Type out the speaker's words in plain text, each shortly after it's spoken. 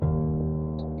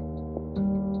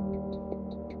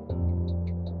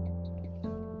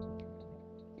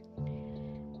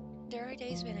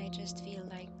Days when I just feel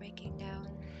like breaking down,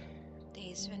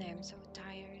 days when I'm so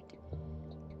tired,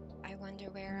 I wonder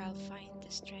where I'll find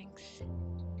the strength.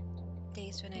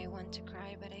 Days when I want to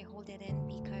cry, but I hold it in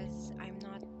because I'm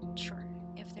not sure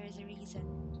if there's a reason.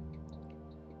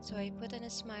 So I put on a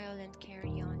smile and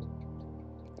carry on,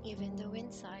 even though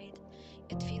inside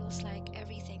it feels like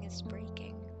everything is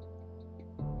breaking.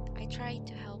 I try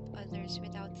to help others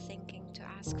without thinking to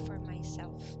ask for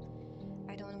myself.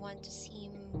 I don't want to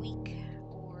seem weak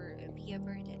or be a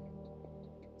burden.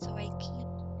 So I keep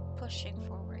pushing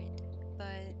forward,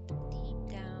 but deep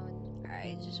down,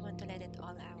 I just want to let it all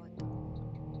out.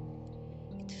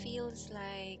 It feels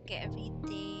like every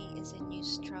day is a new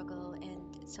struggle,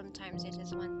 and sometimes I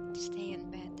just want to stay in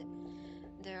bed.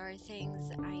 There are things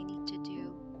I need to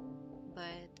do,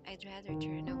 but I'd rather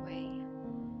turn away.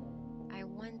 I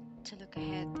want to look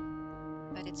ahead,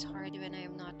 but it's hard when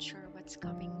I'm not sure what's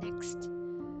coming next.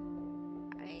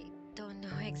 I don't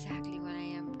know exactly what I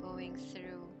am going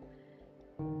through.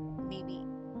 Maybe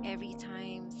every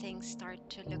time things start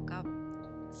to look up,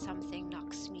 something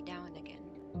knocks me down again.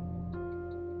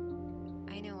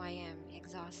 I know I am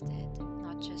exhausted,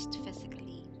 not just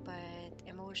physically, but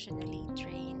emotionally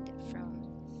drained from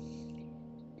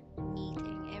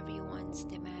meeting everyone's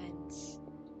demands.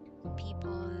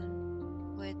 People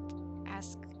would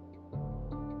ask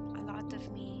a lot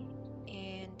of me,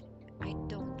 and I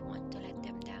don't want to let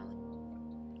them down.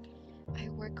 I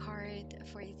work hard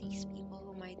for these people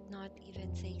who might not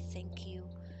even say thank you,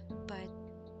 but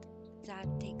that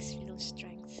takes real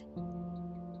strength.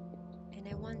 And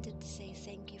I wanted to say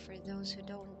thank you for those who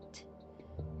don't.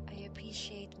 I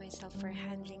appreciate myself for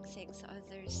handling things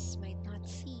others might not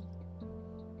see.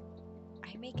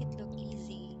 I make it look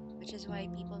easy, which is why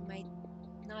people might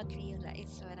not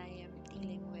realize what I am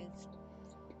dealing with.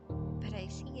 But I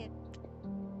see it.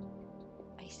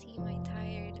 I see my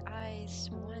tired eyes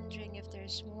wondering if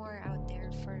there's more out there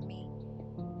for me.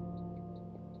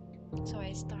 So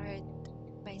I start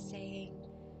by saying,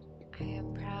 I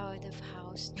am proud of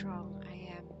how strong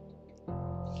I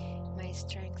am. My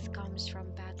strength comes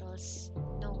from battles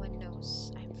no one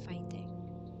knows I'm fighting.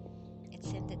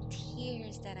 It's in the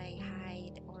tears that I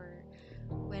hide or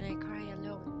when I cry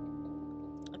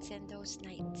alone. It's in those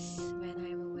nights when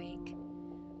I'm awake,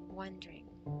 wondering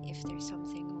if there's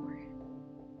something more.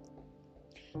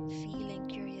 Feeling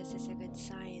curious is a good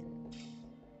sign.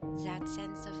 That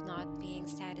sense of not being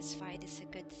satisfied is a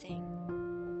good thing.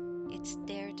 It's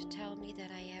there to tell me that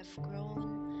I have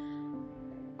grown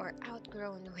or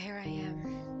outgrown where I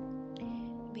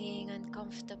am. Being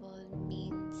uncomfortable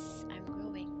means I'm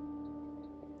growing.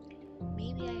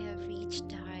 Maybe I have reached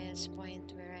the highest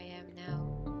point where I am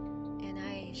now, and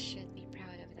I should be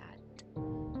proud of that.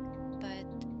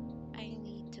 But I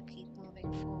need to keep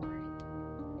moving forward,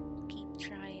 keep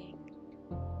trying,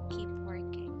 keep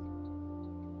working,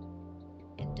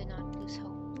 and do not lose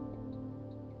hope.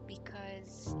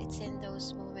 Because it's in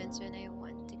those moments when I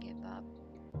want to give up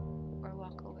or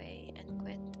walk away and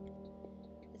quit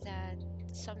that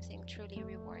something truly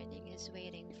rewarding is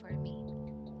waiting for me.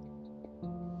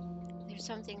 There's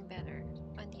something better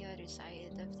on the other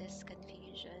side of this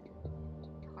confusion,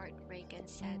 heartbreak, and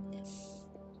sadness.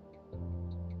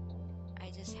 I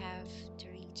just have to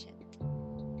reach it.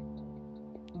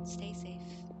 Stay safe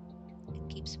and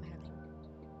keep smiling.